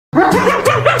Let's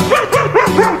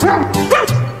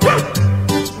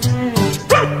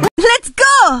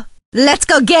go! Let's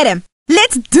go get him!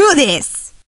 Let's do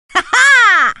this!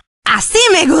 ¡Ja! ¡Así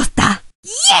me gusta!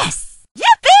 Yes!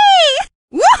 Yippee!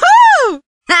 Woohoo!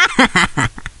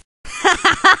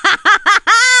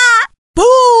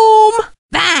 Boom!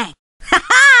 Bang!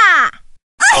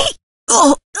 Ay!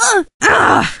 Oh!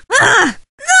 No!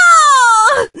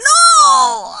 No!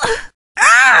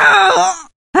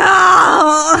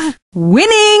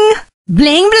 Winning!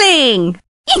 Bling bling!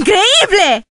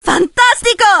 Increíble!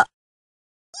 Fantástico!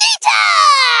 ¡Nita!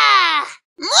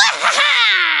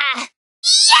 ¡Muajaja!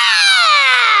 ¡Ya!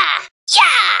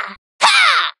 ¡Ya!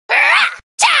 ¡Ha! ¡Ra!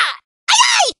 ¡cha! ¡Ay,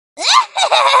 ay!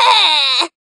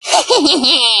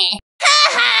 ¡Ja,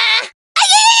 ja!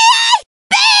 ¡Ay, ay!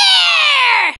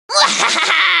 ¡Bear!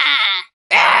 ¡Muajaja!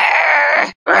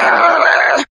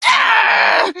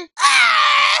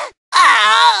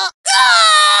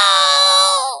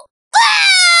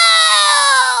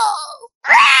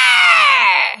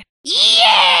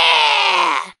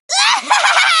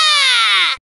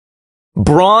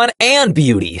 Brawn and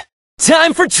beauty.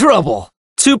 Time for trouble.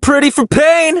 Too pretty for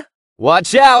pain.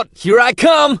 Watch out, here I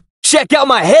come. Check out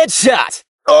my headshot.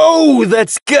 Oh,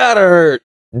 that's gotta hurt.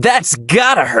 That's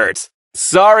gotta hurt.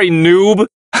 Sorry, noob.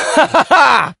 Ha ha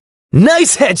ha!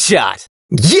 Nice headshot.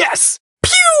 Yes!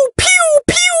 Pew, pew,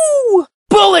 pew!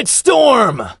 Bullet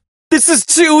storm! This is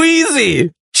too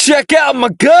easy. Check out my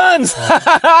guns. Ha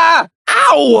ha ha!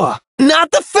 Ow!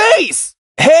 Not the face!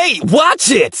 Hey,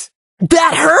 watch it!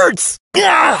 That hurts!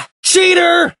 Gah!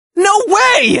 Cheater! No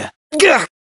way! Gah!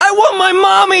 I want my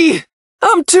mommy!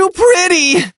 I'm too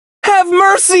pretty! Have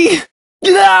mercy!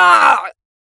 Gah!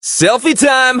 Selfie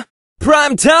time!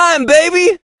 Prime time,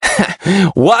 baby!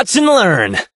 Watch and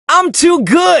learn. I'm too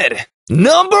good!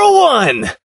 Number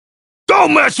 1!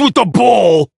 Don't mess with the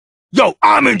ball! Yo,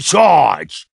 I'm in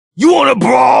charge! You wanna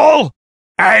brawl?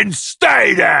 And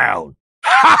stay down!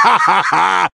 Ha ha ha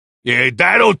ha! Yeah,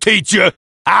 that'll teach you!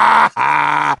 Ha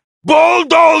ha!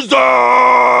 Bulldozer!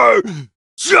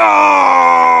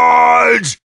 Charge!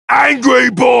 Angry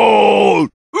Bull!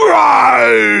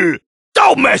 Right!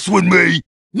 Don't mess with me!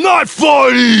 Not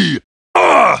funny!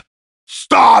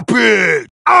 Stop it!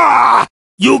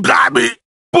 You got me!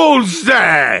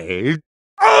 Bullseye!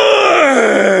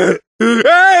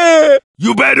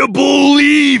 You better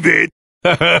believe it!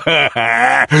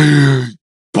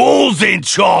 Bull's in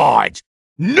charge!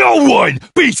 No one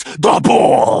beats the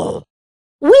bull!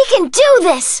 We can do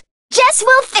this! Jess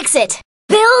will fix it!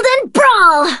 Build and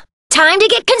brawl! Time to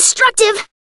get constructive!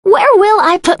 Where will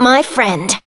I put my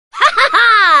friend? Ha ha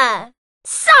ha!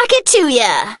 Sock it to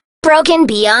ya! Broken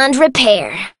beyond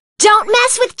repair. Don't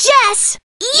mess with Jess!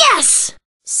 Yes!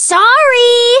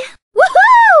 Sorry!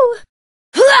 Woohoo!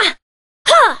 Ha!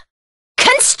 Ha!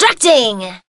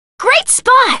 Constructing! Great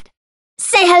spot!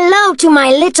 Say hello to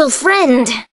my little friend.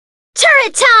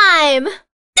 Turret time!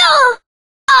 Oh!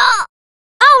 Oh!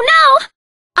 Oh no!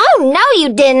 Oh no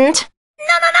you didn't!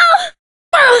 No, no, no!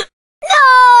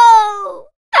 No!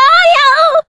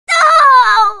 Oh,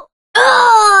 no!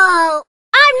 Oh!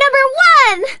 I'm number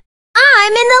 1!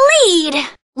 I'm in the lead!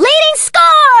 Leading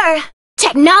score!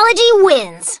 Technology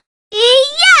wins!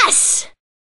 Yes!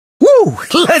 Woo!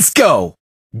 Let's go!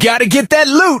 Gotta get that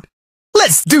loot!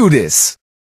 Let's do this!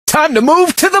 Time to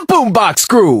move to the boombox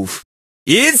groove!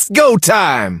 It's go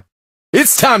time!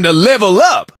 It's time to level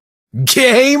up!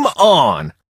 Game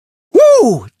on!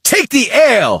 Woo! Take the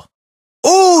L!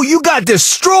 Ooh, you got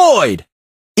destroyed!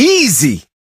 Easy!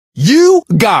 You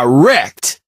got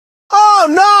wrecked! Oh,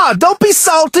 nah, don't be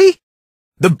salty!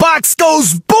 The box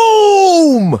goes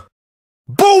boom!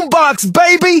 Boombox,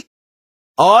 baby!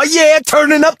 Oh yeah,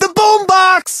 turning up the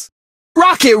boombox!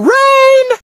 Rocket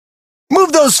rain!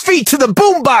 Move those feet to the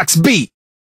boombox beat!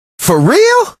 For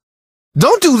real?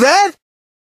 Don't do that!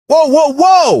 Whoa, whoa,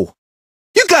 whoa!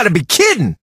 You gotta be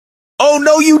kidding! Oh,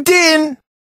 no, you didn't!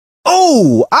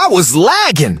 Oh, I was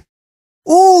lagging!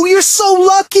 Ooh, you're so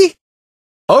lucky!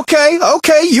 Okay,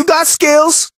 you got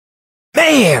skills.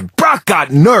 Man, Brock got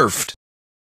nerfed.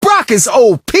 Brock is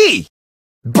OP.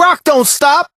 Brock don't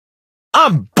stop.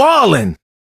 I'm ballin'.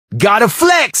 Gotta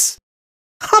flex.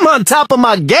 I'm on top of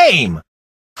my game.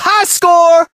 High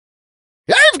score.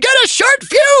 I've got a short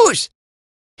fuse.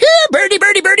 Here, birdie,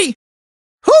 birdie, birdie.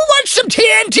 Who wants some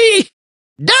TNT?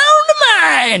 Down the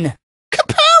mine.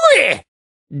 Kapowie.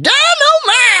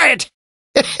 Dynamite.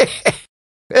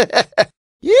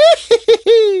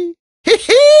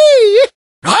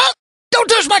 Huh? Don't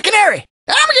touch my canary!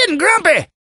 I'm getting grumpy!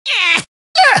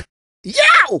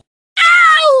 Yow!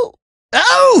 Ow!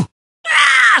 Oh!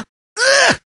 Ah!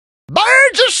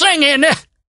 Birds are singing!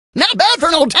 Not bad for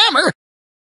an old-timer.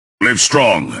 Live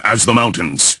strong as the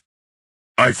mountains.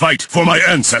 I fight for my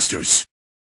ancestors.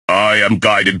 I am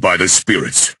guided by the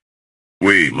spirits.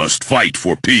 We must fight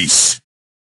for peace.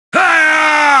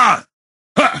 Ha!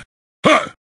 Ha!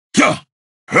 Ha! Ha!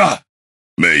 Ha!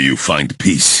 May you find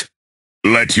peace.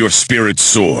 Let your spirit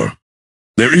soar.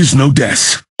 There is no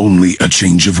death, only a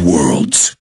change of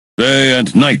worlds. Day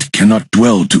and night cannot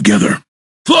dwell together.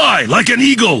 Fly like an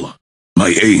eagle!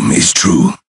 My aim is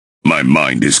true. My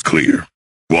mind is clear.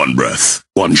 One breath,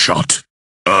 one shot.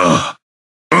 Arg.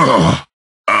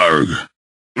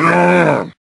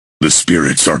 The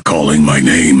spirits are calling my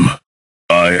name.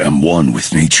 I am one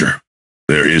with nature.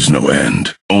 There is no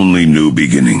end, only new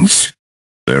beginnings.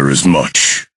 There is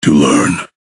much to learn.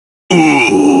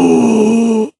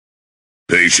 Ooh.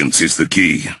 Patience is the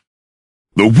key.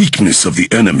 The weakness of the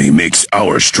enemy makes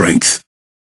our strength.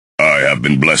 I have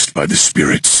been blessed by the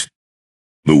spirits.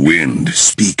 The wind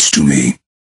speaks to me.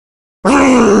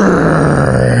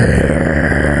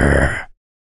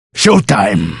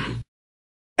 Showtime!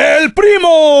 El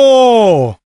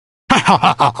Primo! Ha ha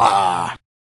ha ha ha!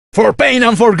 For pain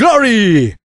and for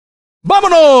glory!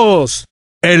 Vámonos!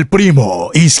 El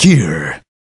Primo is here.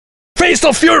 Face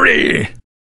of Fury!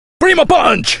 Primo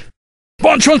Punch!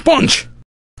 Punch, punch, punch!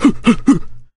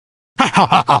 Ha ha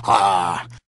ha ha ha!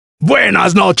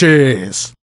 Buenas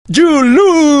noches! You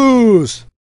lose!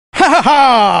 Ha ha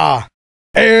ha!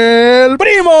 El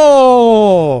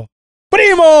Primo!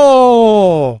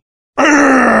 Primo!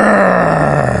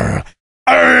 Arr!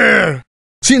 Arr!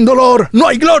 Sin dolor no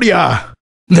hay gloria!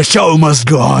 The show must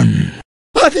go on.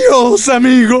 Adiós,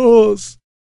 amigos!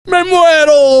 ¡Me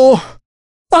muero!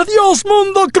 ¡Adiós,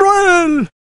 mundo cruel!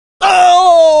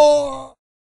 ¡Oh!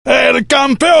 ¡El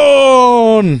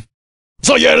campeón!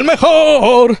 ¡Soy el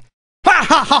mejor! ¡Ja,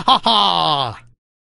 ja, ja, ja, ja!